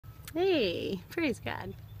Hey, praise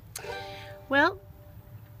God. Well,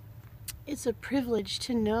 it's a privilege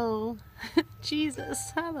to know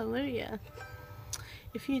Jesus. Hallelujah.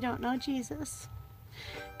 If you don't know Jesus,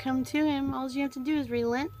 come to Him. All you have to do is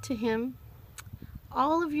relent to Him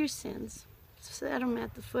all of your sins. Set them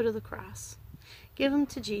at the foot of the cross. Give them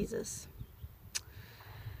to Jesus.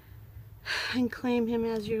 And claim Him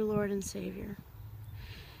as your Lord and Savior.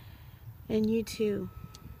 And you too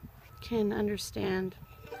can understand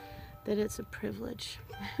that it's a privilege.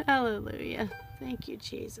 Hallelujah. Thank you,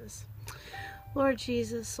 Jesus. Lord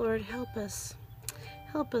Jesus, Lord, help us.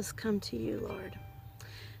 Help us come to you, Lord,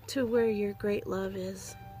 to where your great love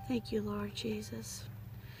is. Thank you, Lord Jesus.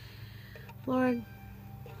 Lord,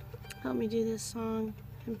 help me do this song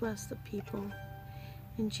and bless the people.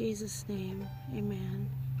 In Jesus' name, amen.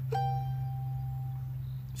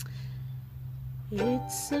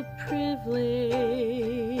 It's a privilege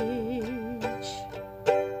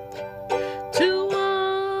to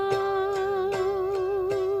walk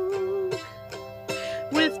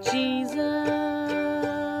with Jesus,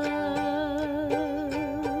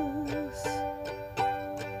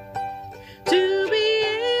 to be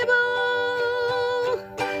able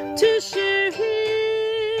to share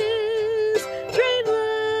His great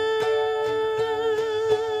love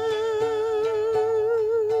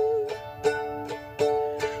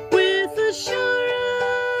with assurance.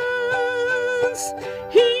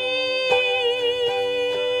 He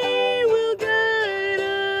will guide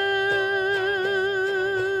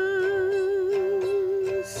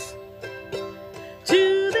us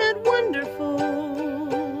to that wonderful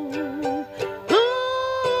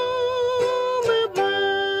home above.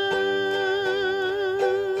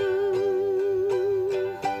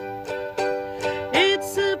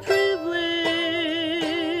 It's a privilege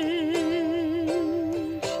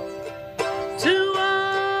to walk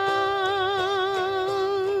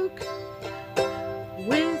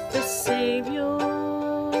with the Savior.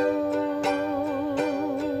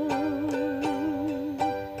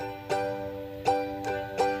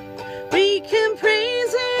 We can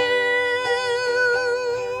praise Him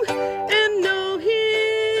and know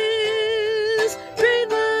His great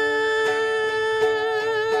love.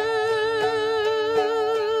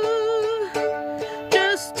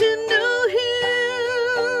 Just to know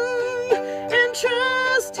Him and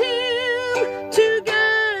trust Him to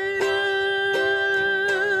guide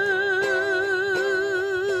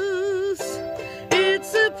us.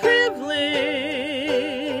 It's a privilege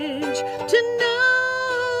to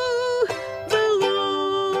know the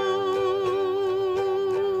Lord.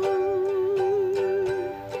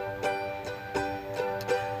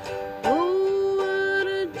 Oh, what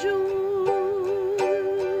a joy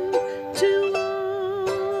to walk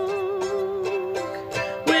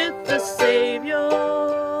with the Savior,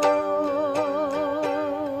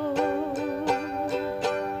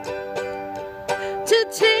 to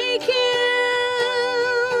take Him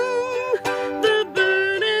the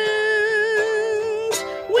burdens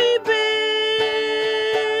we bear,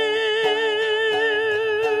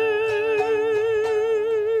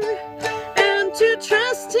 and to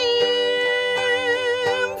trust Him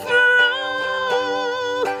for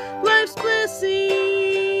all life's blessings.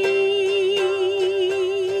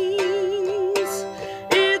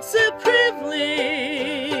 It's a privilege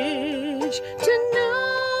to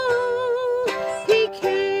know He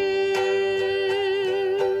cares.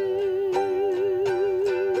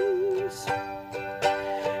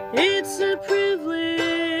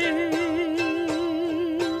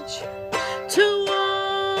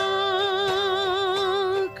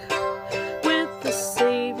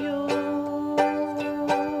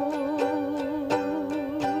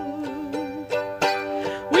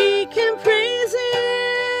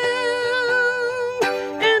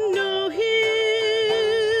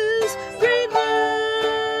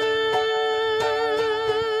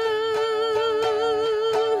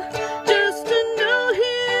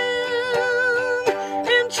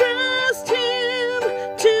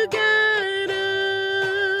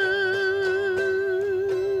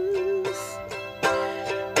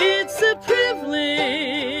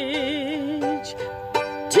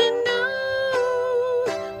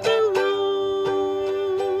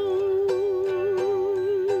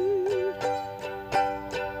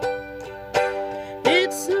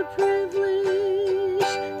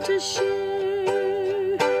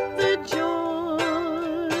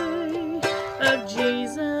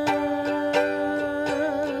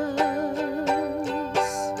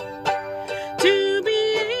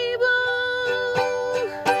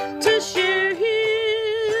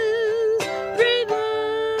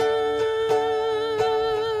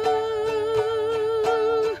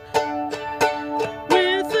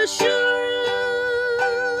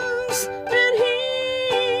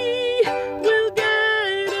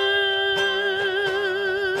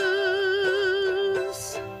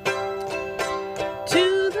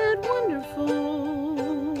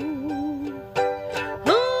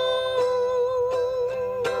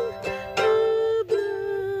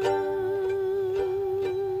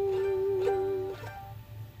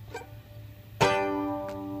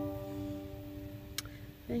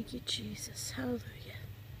 Thank you, Jesus. Hallelujah.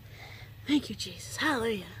 Thank you, Jesus.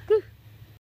 Hallelujah. Whew.